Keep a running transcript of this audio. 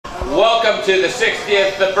welcome to the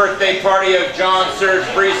 60th birthday party of Serge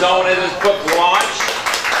Brisson and his book launch.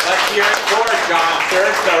 Let's hear it for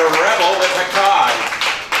Serge, the rebel with a cause.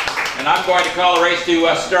 And I'm going to call a race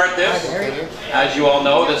to start this. As you all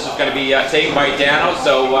know, this is going to be taken by Dano,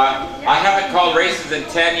 so I haven't called races in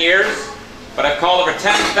 10 years, but I've called over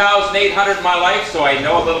 10,800 in my life, so I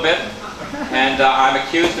know a little bit. And I'm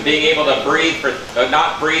accused of being able to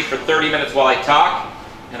not breathe for 30 minutes while I talk.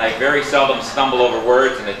 And I very seldom stumble over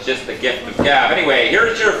words, and it's just the gift of gab. Anyway,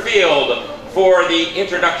 here's your field for the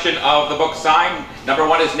introduction of the book sign. Number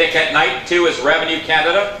 1 is Nick at Night, 2 is Revenue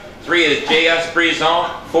Canada, 3 is J.S. Brisson,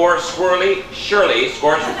 4 Squirrely Shirley,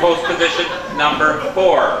 scores for post position number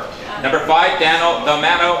 4. Number 5, Dano the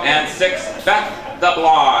Mano, and 6, Beth the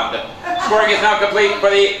Blonde. Scoring is now complete for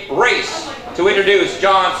the race to introduce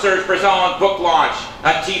Serge Brisson book launch,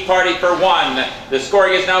 a tea party for 1. The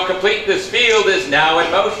scoring is now complete. This field is now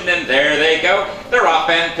in motion, and there they go. They're off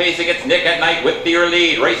and pacing. It's Nick at Night with the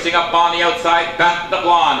lead. Racing up on the outside, Beth the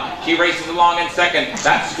Blonde. She races along in second.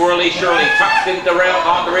 That's Squirrely Shirley tucks in the rail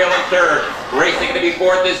on the rail in third. Racing to be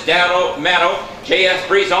fourth is Dano Mano. J.S.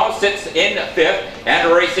 Brisson sits in fifth,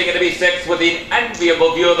 and racing to be sixth with the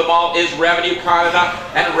enviable view of them all is Revenue Canada,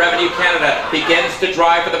 and Revenue Canada begins to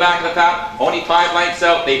drive for the back of the pack, only 5 lengths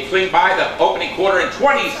out. They fling by the opening quarter in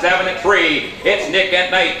 27-3. It's Nick at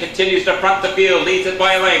Night, continues to front the field, leads it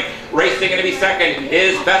by a length. Racing to be second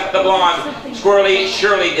is Beth the Blonde. Squirrely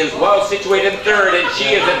Shirley is well situated in third, and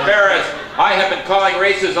she is embarrassed. I have been calling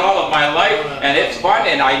races all of my life, and it's fun,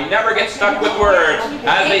 and I never get stuck with words.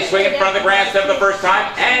 As they swing in front of the grandstand for the first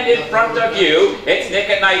time, and in front of you, it's Nick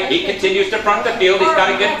at Night. He continues to front the field. He's got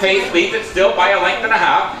a good pace, leads it still by a length and a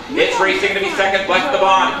half. It's racing to be second, Beth the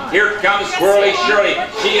Blonde. Here comes Squirrely Shirley.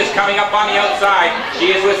 She is coming up on the outside.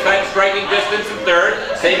 She is within striking distance in third.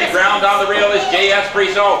 Saving ground on the rail is J.S.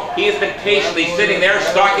 Brisson. He has been patiently sitting there,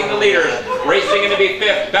 stalking the leaders. Racing to be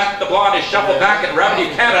fifth, Beth the Blonde is shuffled back at Revenue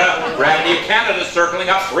Canada. Revenue Canada circling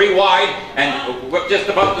up 3 wide and just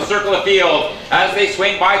about to circle the field as they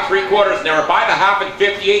swing by 3/4, and they were by the half in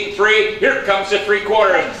 58-3. Here comes the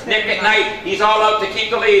 3/4. Nick at Night, he's all out to keep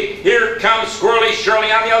the lead. Here comes Squirrely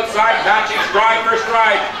Shirley on the outside, matching stride for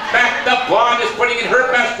stride. Beth the Blonde is putting in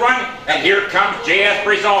her best run, and here comes J.S.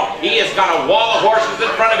 Brisson. He has got a wall of horses in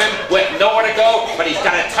front of him with nowhere to go, but he's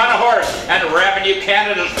got a ton of horse, and Revenue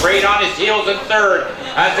Canada's right on his heels in third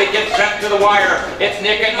as they get set to the wire. It's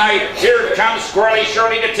Nick at Night. Here comes Squirrely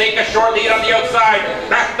Shirley to take a short lead on the outside.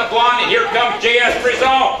 Beth the Blonde, and here comes J.S. Brisson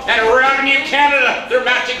and Revenue Canada. They're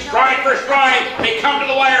matching stride for stride. They come to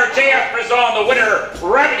the wire. J.S. Brisson, the winner.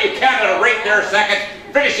 Revenue Canada right there second.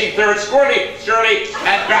 Finishing third, Squirrely Shirley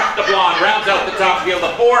and Beth the Blonde rounds out the top field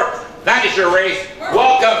of 4. That is your race.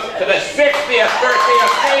 Welcome to the 60th birthday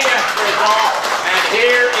of J.S. Brisson. And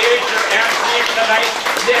here is your MC for the night,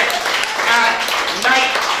 Nick at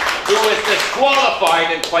Night, who is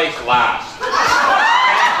disqualified and placed last. Thank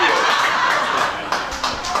you.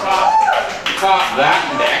 Top that,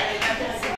 Nick.